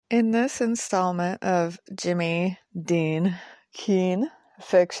In this installment of Jimmy Keene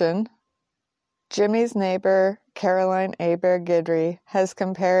fiction, Jimmy's neighbor, Caroline Guidry, has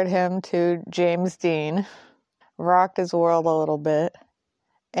compared him to James Dean, rocked his world a little bit,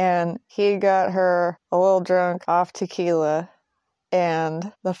 and he got her a little drunk off tequila,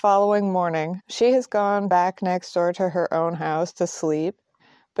 and the following morning, she has gone back next door to her own house to sleep,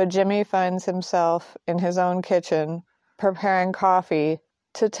 but Jimmy finds himself in his own kitchen preparing coffee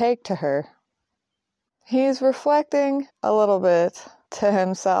to take to her. He's reflecting a little bit to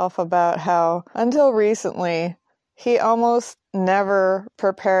himself about how, until recently, he almost never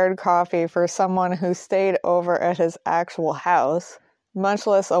prepared coffee for someone who stayed over at his actual house, much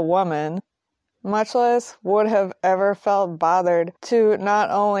less a woman, much less would have ever felt bothered to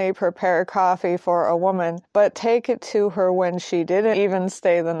not only prepare coffee for a woman, but take it to her when she didn't even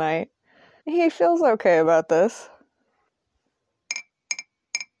stay the night. He feels okay about this.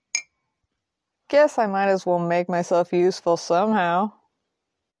 Guess I might as well make myself useful somehow.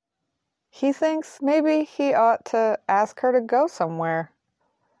 He thinks maybe he ought to ask her to go somewhere.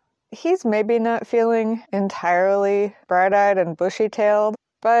 He's maybe not feeling entirely bright-eyed and bushy-tailed,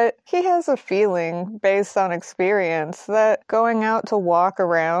 but he has a feeling, based on experience, that going out to walk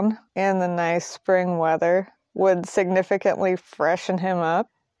around in the nice spring weather would significantly freshen him up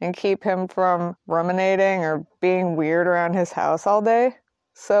and keep him from ruminating or being weird around his house all day.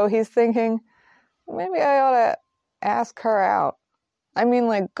 So he's thinking, maybe I ought to ask her out. I mean,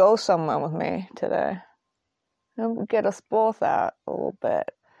 like, go somewhere with me today. And get us both out a little bit.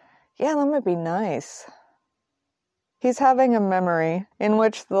 Yeah, that might be nice. He's having a memory in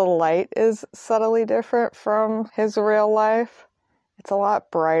which the light is subtly different from his real life. It's a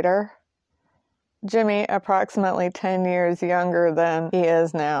lot brighter. Jimmy, approximately 10 years younger than he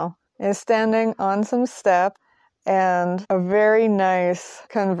is now, is standing on some steps, and a very nice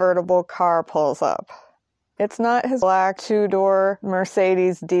convertible car pulls up. It's not his black two-door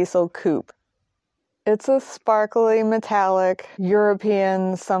Mercedes diesel coupe. It's a sparkly, metallic,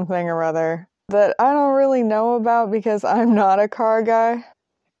 European something or other that I don't really know about because I'm not a car guy,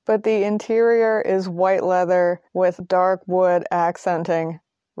 but the interior is white leather with dark wood accenting,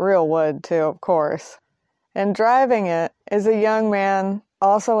 real wood too, of course. And driving it is a young man,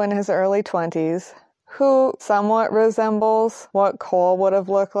 also in his early 20s, who somewhat resembles what Cole would have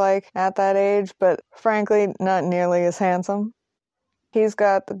looked like at that age, but frankly not nearly as handsome. He's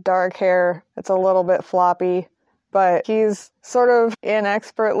got the dark hair, it's a little bit floppy, but he's sort of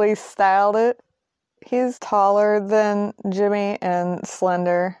inexpertly styled it. He's taller than Jimmy and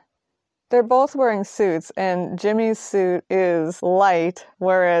slender. They're both wearing suits, and Jimmy's suit is light,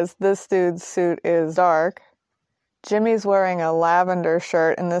 whereas this dude's suit is dark. Jimmy's wearing a lavender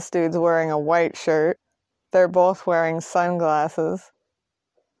shirt, and this dude's wearing a white shirt. They're both wearing sunglasses.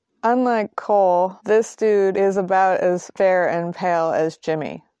 Unlike Cole, this dude is about as fair and pale as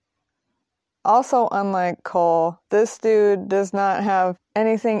Jimmy. Also unlike Cole, this dude does not have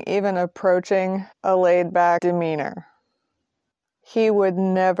anything even approaching a laid-back demeanor. He would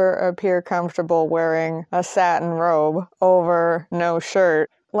never appear comfortable wearing a satin robe over no shirt,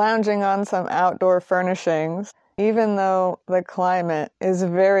 lounging on some outdoor furnishings, even though the climate is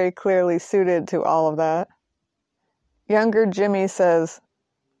very clearly suited to all of that. Younger Jimmy says,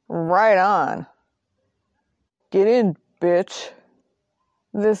 "Right on. Get in, bitch."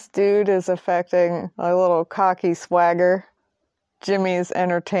 This dude is affecting a little cocky swagger. Jimmy's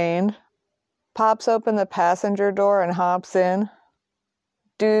entertained. Pops open the passenger door and hops in.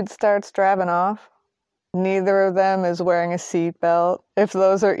 Dude starts driving off. Neither of them is wearing a seatbelt, if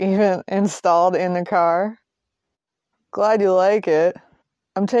those are even installed in the car. Glad you like it.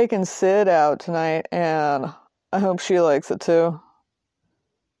 I'm taking Sid out tonight, and I hope she likes it too.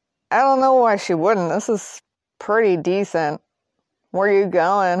 I don't know why she wouldn't. This is pretty decent. Where you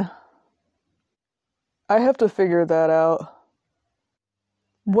going? I have to figure that out.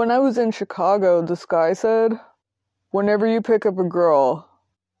 When I was in Chicago, this guy said, whenever you pick up a girl,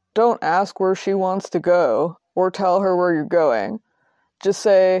 don't ask where she wants to go or tell her where you're going. Just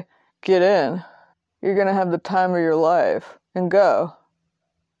say, get in. You're gonna have the time of your life. And go.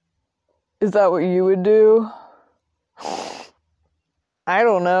 Is that what you would do? I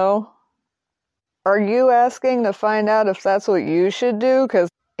don't know. Are you asking to find out if that's what you should do? Because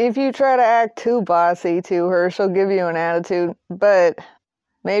if you try to act too bossy to her, she'll give you an attitude. But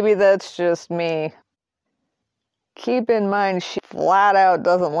maybe that's just me. Keep in mind, she flat out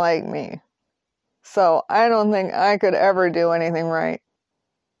doesn't like me. So I don't think I could ever do anything right.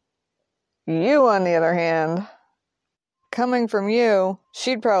 You, on the other hand, coming from you,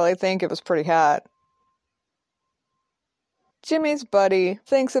 she'd probably think it was pretty hot. Jimmy's buddy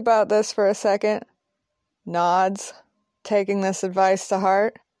thinks about this for a second, nods, taking this advice to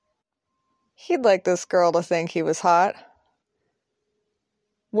heart. He'd like this girl to think he was hot.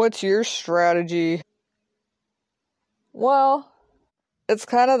 What's your strategy? Well, it's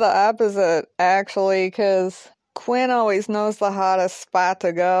kind of the opposite, actually, 'cause Quinn always knows the hottest spot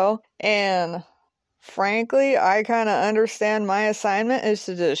to go, and frankly, I kind of understand my assignment is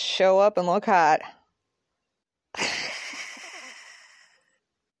to just show up and look hot.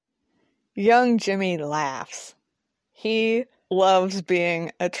 Young Jimmy laughs. He loves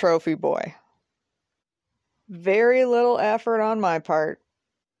being a trophy boy. Very little effort on my part.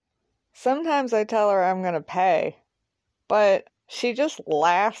 Sometimes I tell her I'm gonna pay, but she just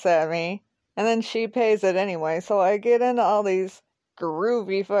laughs at me, and then she pays it anyway, so I get into all these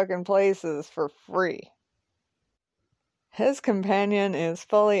groovy fucking places for free. His companion is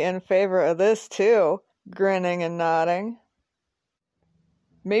fully in favor of this too, grinning and nodding.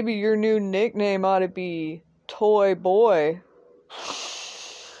 Maybe your new nickname ought to be Toy Boy.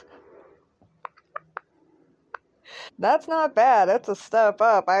 That's not bad. That's a step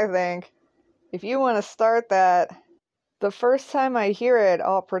up, I think. If you want to start that, the first time I hear it,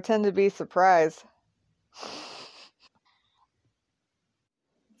 I'll pretend to be surprised.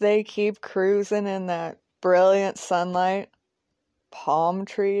 They keep cruising in that brilliant sunlight. Palm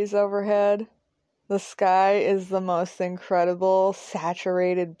trees overhead. The sky is the most incredible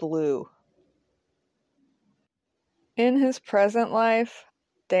saturated blue. In his present life,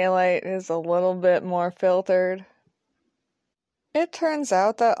 daylight is a little bit more filtered. It turns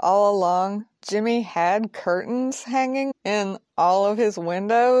out that all along, Jimmy had curtains hanging in all of his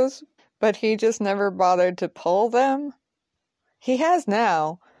windows, but he just never bothered to pull them. He has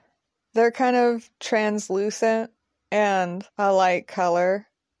now. They're kind of translucent and a light color,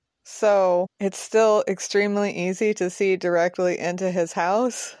 so it's still extremely easy to see directly into his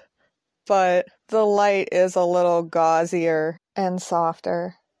house, but the light is a little gauzier and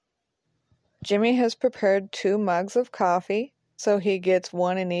softer. Jimmy has prepared 2 mugs of coffee, so he gets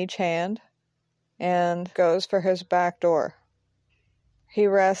one in each hand and goes for his back door. He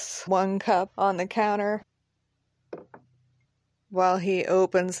rests 1 cup on the counter while he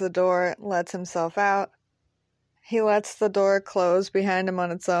opens the door and lets himself out. He lets the door close behind him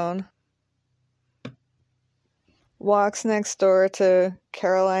on its own. Walks next door to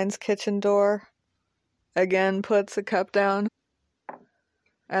Caroline's kitchen door. Again puts a cup down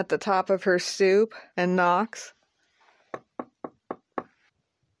at the top of her stoop and knocks.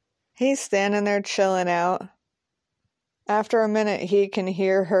 He's standing there chilling out. After a minute, he can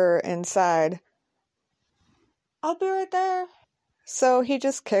hear her inside. I'll be right there. So he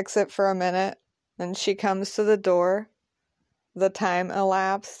just kicks it for a minute, and she comes to the door. The time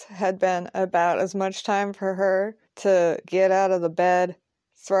elapsed had been about as much time for her to get out of the bed,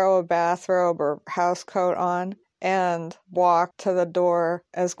 throw a bathrobe or housecoat on, and walk to the door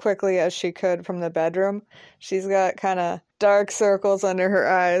as quickly as she could from the bedroom. She's got kind of dark circles under her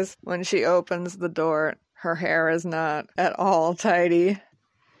eyes when she opens the door. Her hair is not at all tidy.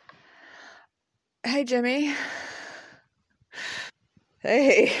 Hey, Jimmy.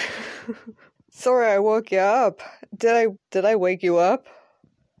 Hey. Sorry I woke you up. Did I wake you up?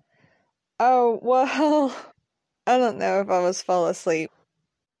 Oh, well, I don't know if I was fall asleep.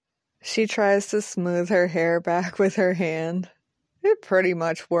 She tries to smooth her hair back with her hand. It pretty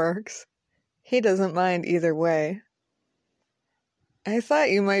much works. He doesn't mind either way. I thought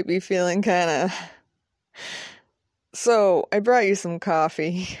you might be feeling kinda... So, I brought you some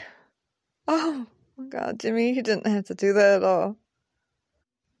coffee. Oh, God, Jimmy, you didn't have to do that at all.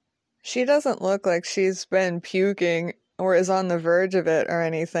 She doesn't look like she's been puking or is on the verge of it or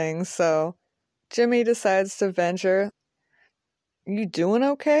anything, so Jimmy decides to venture. You doing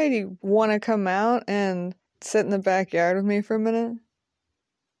okay? Do you want to come out and sit in the backyard with me for a minute?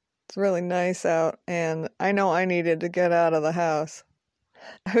 It's really nice out, and I know I needed to get out of the house.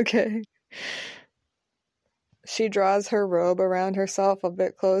 Okay. She draws her robe around herself a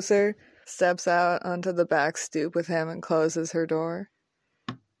bit closer, steps out onto the back stoop with him, and closes her door.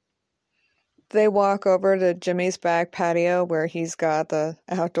 They walk over to Jimmy's back patio where he's got the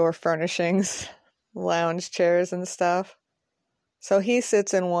outdoor furnishings, lounge chairs and stuff. So he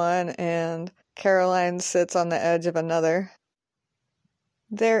sits in one and Caroline sits on the edge of another.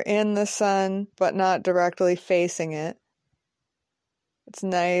 They're in the sun, but not directly facing it. It's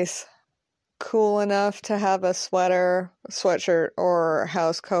nice, cool enough to have a sweater, sweatshirt, or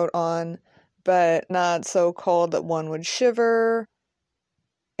housecoat on, but not so cold that one would shiver.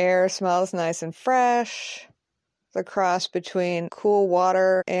 Air smells nice and fresh. The cross between cool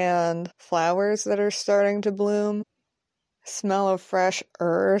water and flowers that are starting to bloom. smell of fresh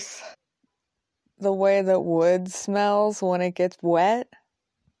earth, the way that wood smells when it gets wet,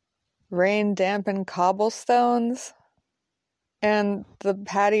 rain-dampened cobblestones, and the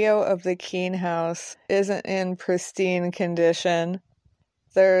patio of the Keene house isn't in pristine condition.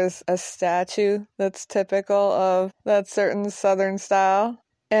 There's a statue that's typical of that certain southern style,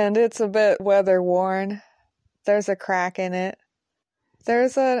 and it's a bit weather-worn. There's a crack in it.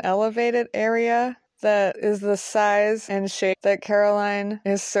 There's an elevated area that is the size and shape that Caroline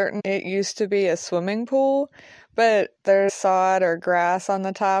is certain it used to be a swimming pool, but there's sod or grass on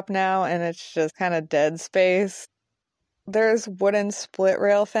the top now, and it's just kind of dead space. There's wooden split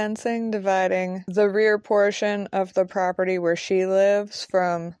rail fencing dividing the rear portion of the property where she lives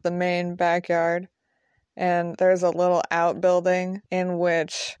from the main backyard. And there's a little outbuilding in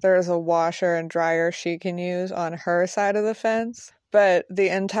which there's a washer and dryer she can use on her side of the fence. But the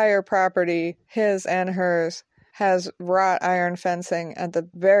entire property, his and hers, has wrought iron fencing at the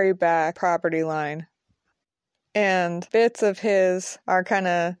very back property line. And bits of his are kind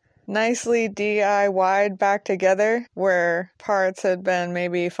of nicely DIY'd back together where parts had been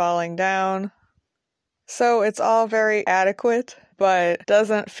maybe falling down. So it's all very adequate, but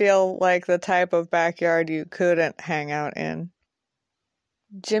doesn't feel like the type of backyard you couldn't hang out in.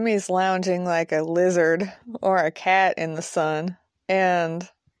 Jimmy's lounging like a lizard or a cat in the sun, and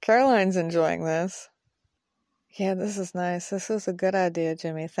Caroline's enjoying this. Yeah, this is nice. This was a good idea,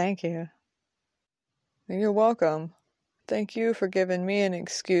 Jimmy. Thank you. You're welcome. Thank you for giving me an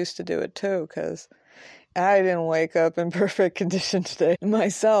excuse to do it too, because I didn't wake up in perfect condition today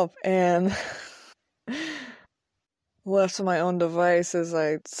myself, and left to my own devices,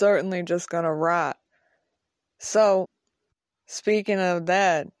 I'm certainly just gonna rot. So, speaking of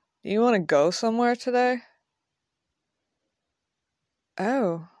that, you want to go somewhere today?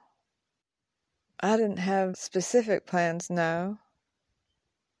 Oh, I didn't have specific plans, no.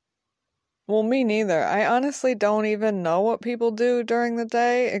 Well, me neither. I honestly don't even know what people do during the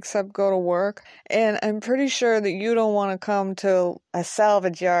day except go to work, and I'm pretty sure that you don't want to come to a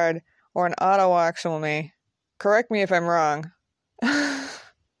salvage yard or an auto auction with me. Correct me if I'm wrong.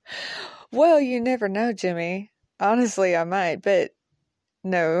 Well, you never know, Jimmy. Honestly, I might, but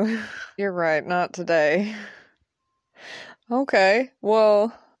no, you're right, not today. Okay,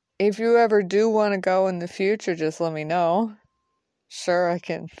 well, if you ever do want to go in the future, just let me know. Sure, I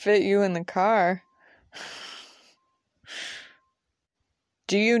can fit you in the car.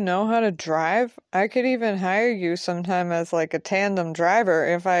 Do you know how to drive? I could even hire you sometime as like a tandem driver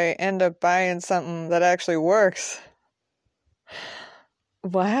if I end up buying something that actually works.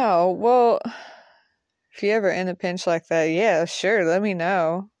 Wow, well, if you ever in a pinch like that, yeah, sure, let me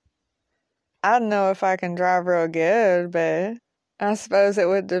know. I don't know if I can drive real good, but I suppose it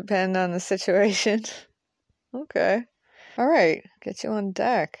would depend on the situation. Okay. Alright, get you on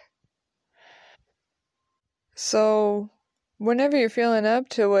deck. So, whenever you're feeling up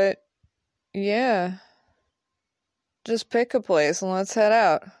to it, yeah, just pick a place and let's head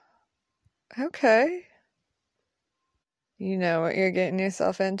out. Okay. You know what you're getting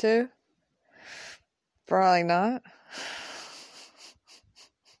yourself into? Probably not.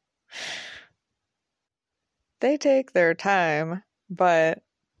 They take their time, but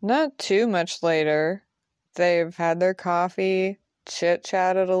not too much later. They've had their coffee,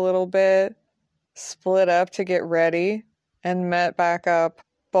 chit-chatted a little bit, split up to get ready, and met back up,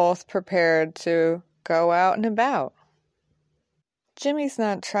 both prepared to go out and about. Jimmy's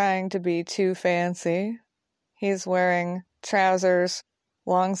not trying to be too fancy. He's wearing trousers,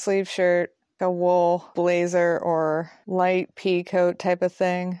 long-sleeve shirt, a wool blazer or light pea coat type of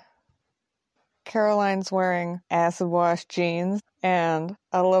thing. Caroline's wearing acid-wash jeans and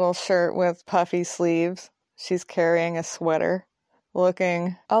a little shirt with puffy sleeves. She's carrying a sweater,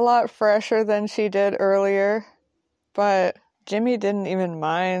 looking a lot fresher than she did earlier, but Jimmy didn't even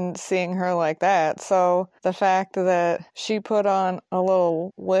mind seeing her like that, so the fact that she put on a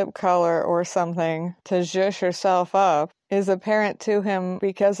little lip color or something to zhuzh herself up is apparent to him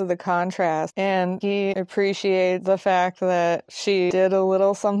because of the contrast, and he appreciates the fact that she did a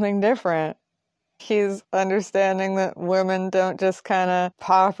little something different. He's understanding that women don't just kind of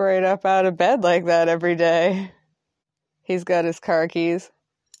pop right up out of bed like that every day. He's got his car keys.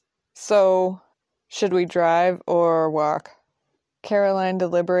 So, should we drive or walk? Caroline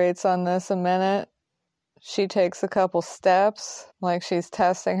deliberates on this a minute. She takes a couple steps, like she's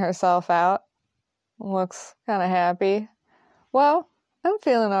testing herself out. Looks kind of happy. Well, I'm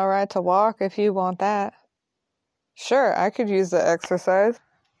feeling alright to walk if you want that. Sure, I could use the exercise.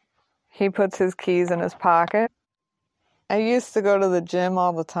 He puts his keys in his pocket. I used to go to the gym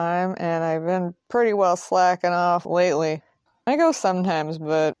all the time, and I've been pretty well slacking off lately. I go sometimes,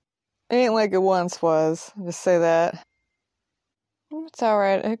 but it ain't like it once was. Just say that. It's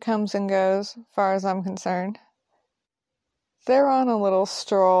alright, it comes and goes, as far as I'm concerned. They're on a little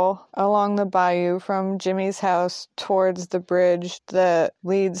stroll along the bayou from Jimmy's house towards the bridge that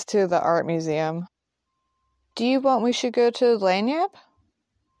leads to the art museum. Do you want we should go to Lanyap?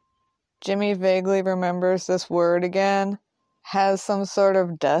 Jimmy vaguely remembers this word again, has some sort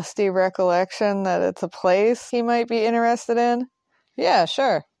of dusty recollection that it's a place he might be interested in. Yeah,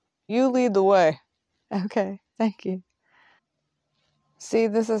 sure. You lead the way. Okay, thank you. See,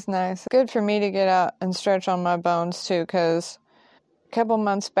 this is nice. Good for me to get out and stretch on my bones, too, because a couple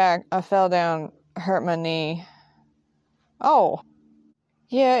months back, I fell down, hurt my knee. Oh.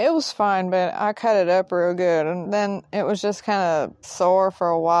 Yeah, it was fine, but I cut it up real good, and then it was just kind of sore for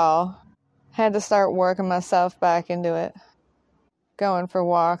a while. Had to start working myself back into it. Going for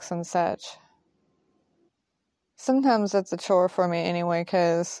walks and such. Sometimes it's a chore for me anyway,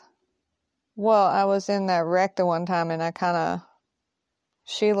 because, well, I was in that wreck the one time, and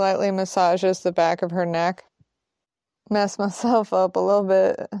she lightly massages the back of her neck. Messed myself up a little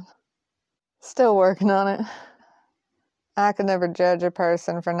bit. Still working on it. I could never judge a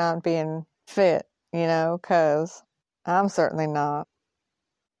person for not being fit, because I'm certainly not.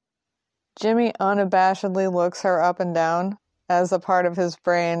 Jimmy unabashedly looks her up and down, as a part of his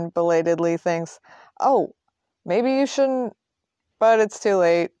brain belatedly thinks, oh, maybe you shouldn't, but it's too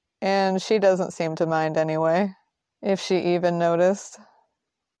late, and she doesn't seem to mind anyway, if she even noticed.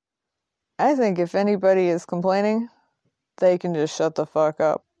 I think if anybody is complaining, they can just shut the fuck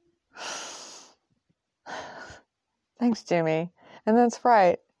up. Thanks, Jimmy. And that's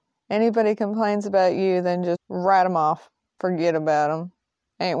right. Anybody complains about you, then just write them off. Forget about them.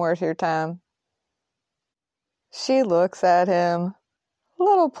 Ain't worth your time. She looks at him, a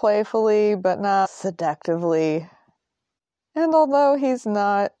little playfully, but not seductively. And although he's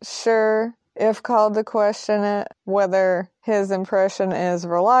not sure if called to question it, whether his impression is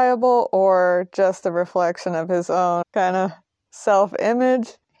reliable or just a reflection of his own kind of self-image,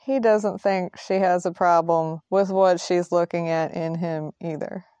 he doesn't think she has a problem with what she's looking at in him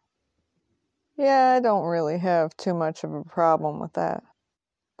either. Yeah, I don't really have too much of a problem with that,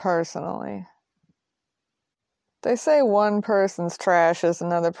 personally. They say one person's trash is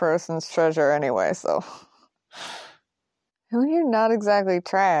another person's treasure anyway, so... Well, you're not exactly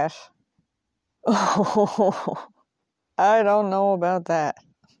trash. Oh, I don't know about that.